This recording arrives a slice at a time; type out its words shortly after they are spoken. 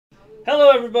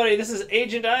Hello everybody, this is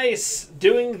Agent Ice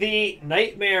doing the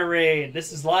Nightmare Raid.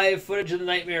 This is live footage of the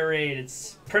Nightmare Raid.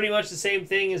 It's pretty much the same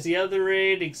thing as the other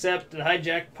raid, except the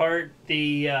hijack part,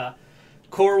 the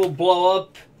core will blow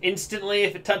up instantly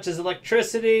if it touches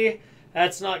electricity.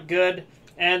 That's not good.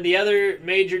 And the other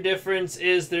major difference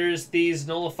is there's these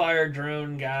nullifier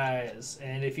drone guys.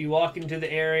 And if you walk into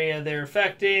the area they're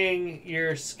affecting,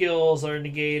 your skills are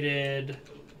negated.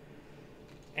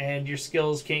 And your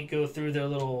skills can't go through their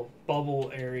little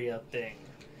bubble area thing.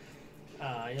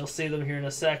 You'll see them here in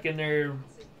a second. They're a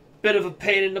bit of a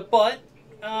pain in the butt,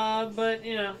 but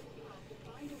you know.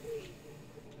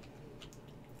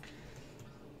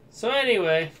 So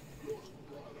anyway,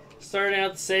 starting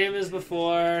out the same as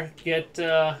before. Get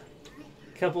a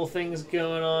couple things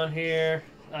going on here.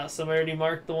 Somebody already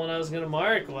marked the one I was going to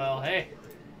mark. Well, hey,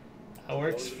 that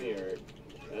works.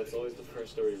 That's always the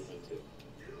first door you run to.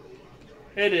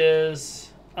 It is.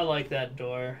 I like that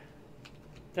door.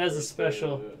 That's a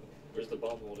special. Where's the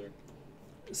bomb holder?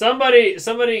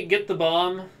 Somebody get the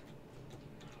bomb.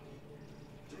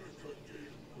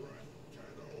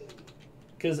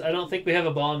 Because I don't think we have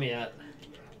a bomb yet.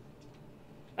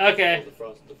 Okay. Oh,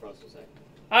 the frost was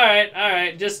hacked.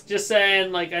 Alright. Just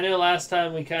saying, like, I know last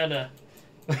time we kinda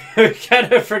we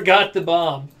kinda forgot the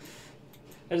bomb.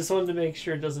 I just wanted to make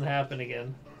sure it doesn't happen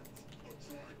again.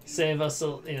 Save us,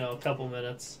 a couple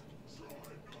minutes.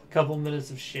 Couple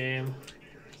minutes of shame.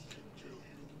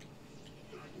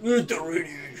 Let the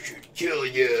radiation kill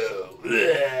you.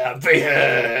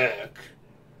 Bayhack.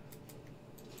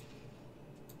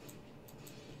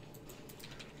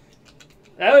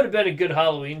 That would have been a good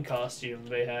Halloween costume,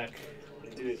 Bayhack.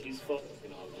 Dude, he's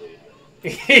fucking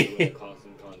ugly.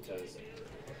 Costume contest.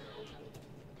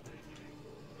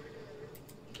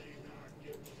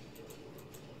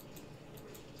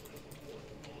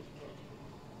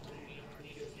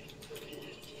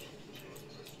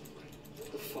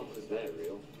 Is that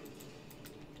real?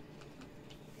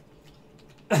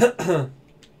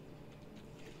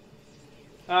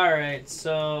 Alright,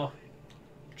 so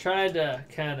tried to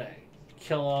kind of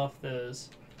kill off those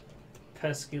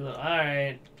pesky little...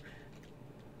 Alright.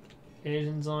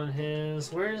 Agent's on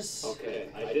his... Where's... Okay,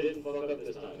 I didn't fuck up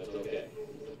this time, that's okay.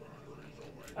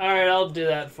 Alright, I'll do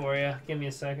that for you. Give me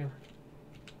a second.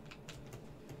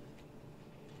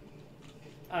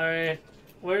 Alright,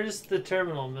 where's the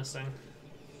terminal missing?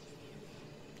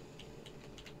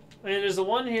 I mean, there's the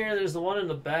one here, there's the one in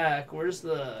the back. Where's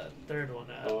the third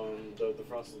one at? The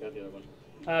frost has got the other one.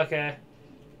 Okay.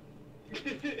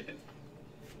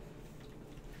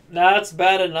 Nah, that's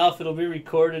bad enough. It'll be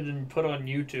recorded and put on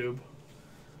YouTube.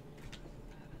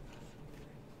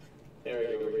 There we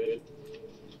go, we're good.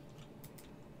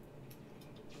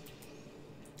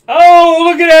 Oh,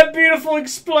 look at that beautiful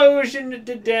explosion! It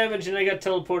did damage and I got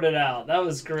teleported out. That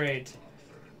was great.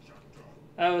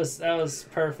 That was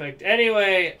perfect.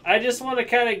 Anyway, I just want to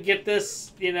kind of get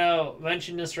this,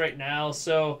 mention this right now.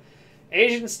 So,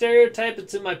 Asian Stereotype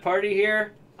that's in my party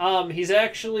here, he's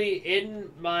actually in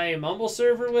my Mumble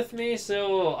server with me,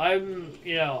 so I'm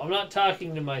not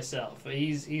talking to myself.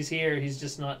 He's here, he's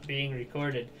just not being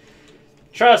recorded.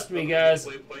 Trust me, guys.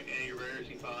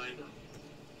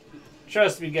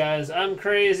 Trust me, guys. I'm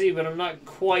crazy, but I'm not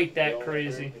quite that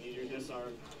crazy.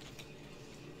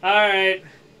 Alright.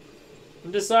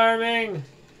 I'm disarming.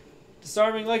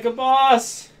 Disarming like a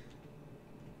boss.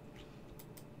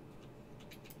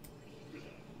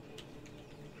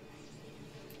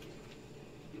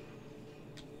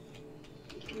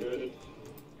 Good.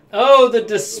 Oh, the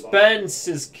dispense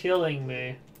is killing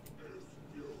me.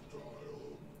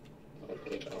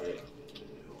 Okay, alright.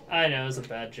 I know, it was a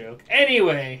bad joke.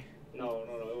 Anyway. No,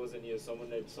 it wasn't you. Someone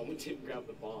didn't grab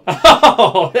the bomb.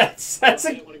 Oh, that's I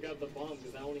didn't want to grab the bomb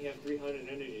because I only have 300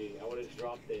 energy. I would have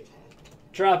dropped it.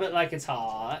 Drop it like it's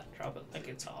hot. Drop it like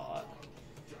it's hot.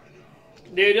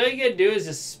 Dude, all you gotta do is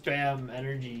just spam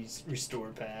energy restore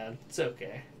pad. It's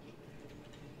okay.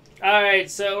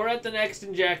 Alright, so we're at the next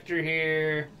injector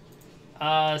here.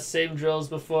 Same drills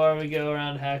before. We go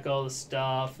around and hack all the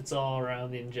stuff. It's all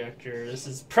around the injector. This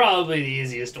is probably the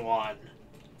easiest one.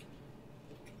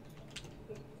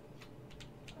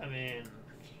 I mean...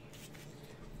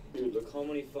 Dude, look how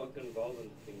many fucking Valvin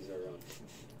things are on.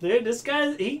 Dude, this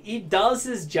guy, he does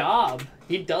his job.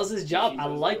 He does his job. I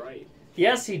like... Right.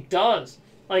 Yes, he does.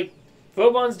 Like,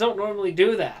 Phobons don't normally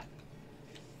do that.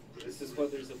 This is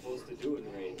what they're supposed to do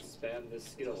in raids. Spam this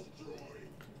skill.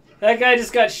 That guy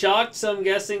just got shocked, so I'm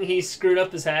guessing he screwed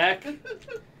up his hack.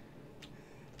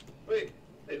 Wait,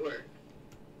 where?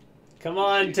 Come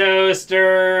on,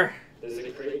 Toaster. There's a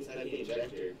crate inside the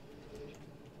injector.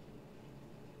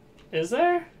 Is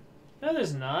there? No,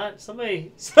 there's not.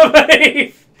 Somebody,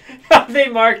 they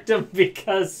marked him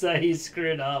because he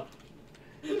screwed up.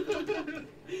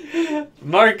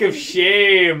 Mark of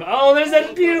shame. Oh, there's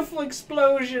that beautiful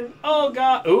explosion. Oh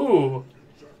god. Ooh.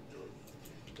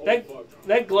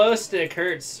 That glow stick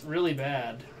hurts really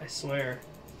bad. I swear.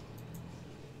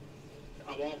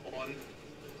 I want one.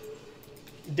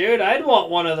 Dude, I'd want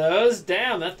one of those.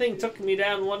 Damn, that thing took me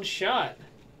down one shot.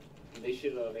 They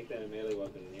should make that a melee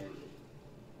weapon in here.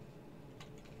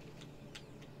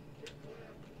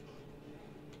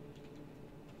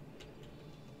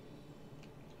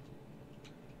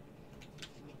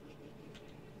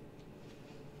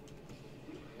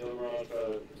 No more off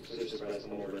switch suppress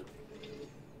and order.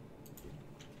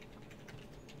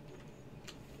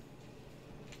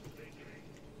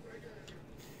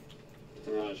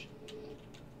 Mirage.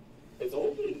 It's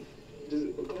open. Just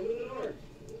go to the door.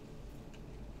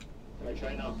 Alright,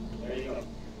 try now. There you go.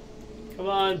 Come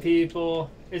on, people.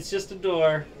 It's just a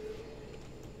door.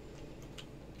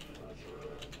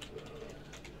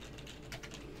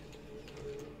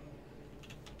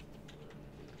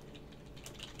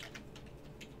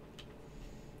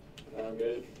 I'm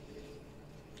good.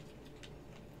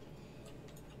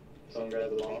 Someone grab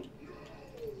the bomb.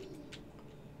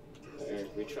 There,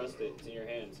 we trust it. It's in your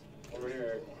hands. Over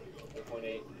here, at point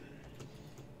 8.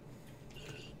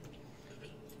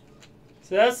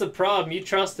 So that's the problem. You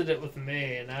trusted it with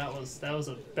me, and that was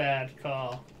a bad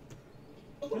call.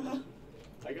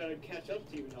 I gotta catch up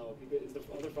to you now. Is the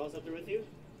other Frost up there with you?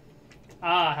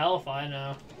 Ah, hell if I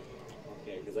know.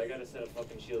 Okay, because I gotta set a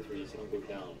fucking shield for you so you don't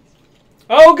go down.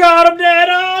 Oh god, I'm dead!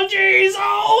 Oh jeez!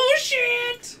 Oh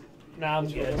shit! Nah, I'm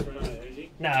good.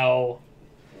 No.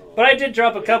 But I did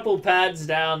drop a couple pads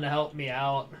down to help me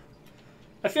out.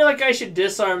 I feel like I should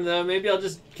disarm though. Maybe I'll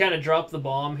just kind of drop the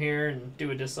bomb here and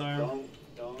do a disarm.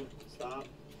 Don't stop.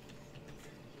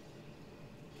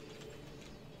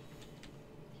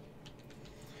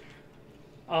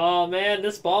 Oh man,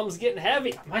 this bomb's getting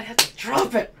heavy. I might have to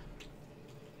drop it.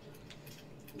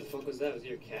 The fuck was that? Was it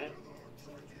your cat?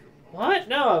 What?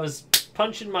 No, I was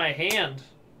punching my hand.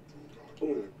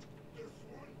 Ooh.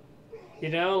 You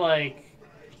know, like...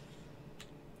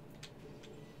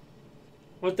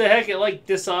 What the heck? It, like,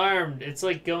 disarmed. It's,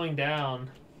 like, going down.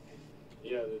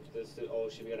 Yeah, oh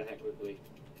shit, we gotta hack quickly.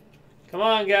 Come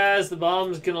on, guys. The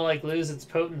bomb's gonna, like, lose its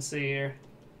potency here.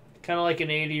 Kind of like an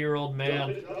 80-year-old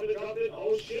man. Drop it.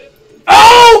 Oh, shit.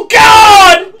 Oh,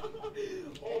 God!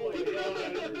 Oh, my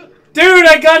God. Dude,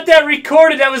 I got that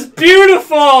recorded. That was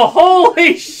beautiful.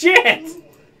 Holy shit.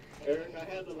 Aaron, I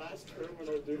had the last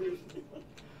terminal, dude.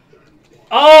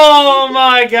 Oh,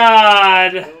 my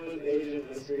God.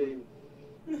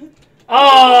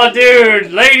 Oh,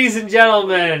 dude. Ladies and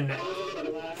gentlemen.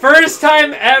 First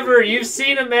time ever you've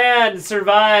seen a man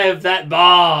survive that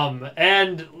bomb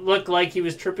and look like he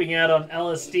was tripping out on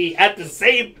LSD at the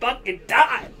same fucking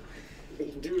time.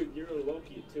 Dude, you're a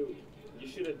Loki, too. You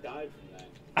should have died from that.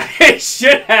 I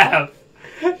should have.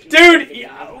 Dude,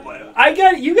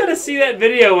 you gotta see that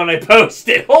video when I post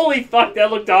it. Holy fuck, that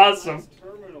looked awesome.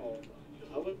 Terminal.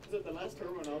 I was at the last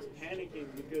terminal and I was panicking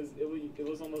because it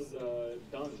was almost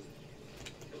done.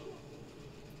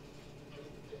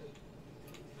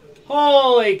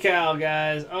 Holy cow,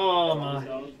 guys. Oh my.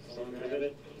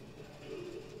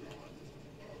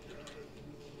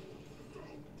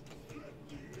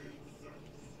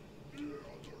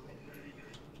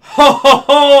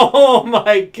 Oh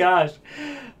my gosh.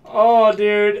 Oh,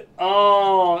 dude.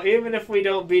 Oh, even if we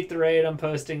don't beat the raid, I'm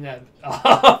posting that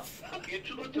off. Get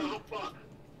to the top, fuck.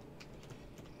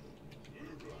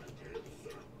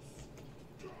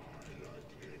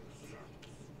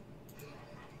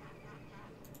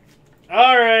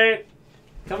 All right,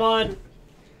 come on.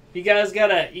 You guys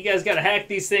gotta hack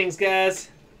these things, guys.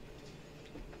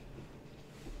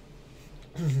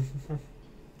 I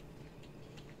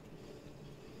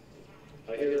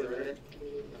hear it.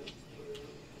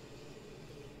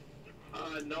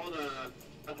 No,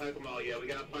 the hack them all. Yeah, we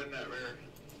gotta find that rare.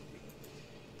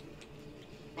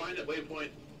 Find it,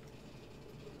 waypoint.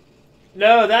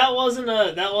 No, that wasn't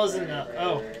a.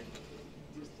 Oh.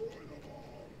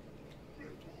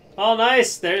 Oh,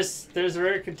 nice. There's a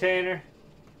rare container.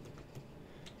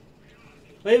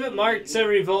 Leave it marked so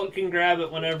Revolt can grab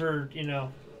it whenever, you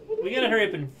know. We gotta hurry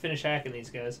up and finish hacking these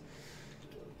guys.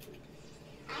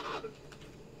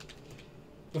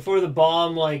 Before the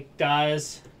bomb, like,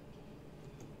 dies.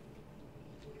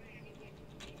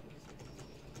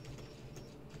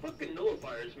 Fucking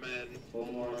nullifiers, man.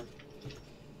 One more.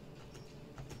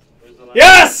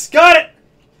 Yes! Got it!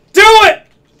 Do it!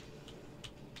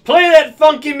 Play that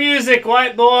funky music,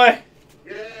 white boy.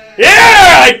 Yeah!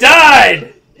 Yeah! I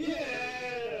died! Yeah!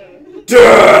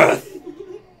 Death!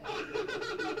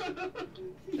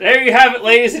 There you have it,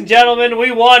 ladies and gentlemen.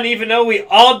 We won even though we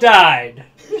all died.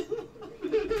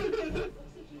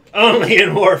 Only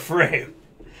in Warframe.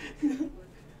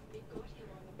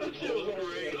 That shit was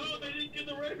great. Oh, they didn't get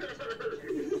the rare.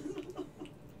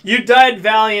 You died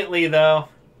valiantly, though.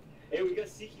 Hey, we got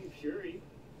Seeking Fury.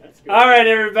 That's good. Alright,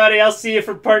 everybody. I'll see you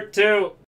for part 2.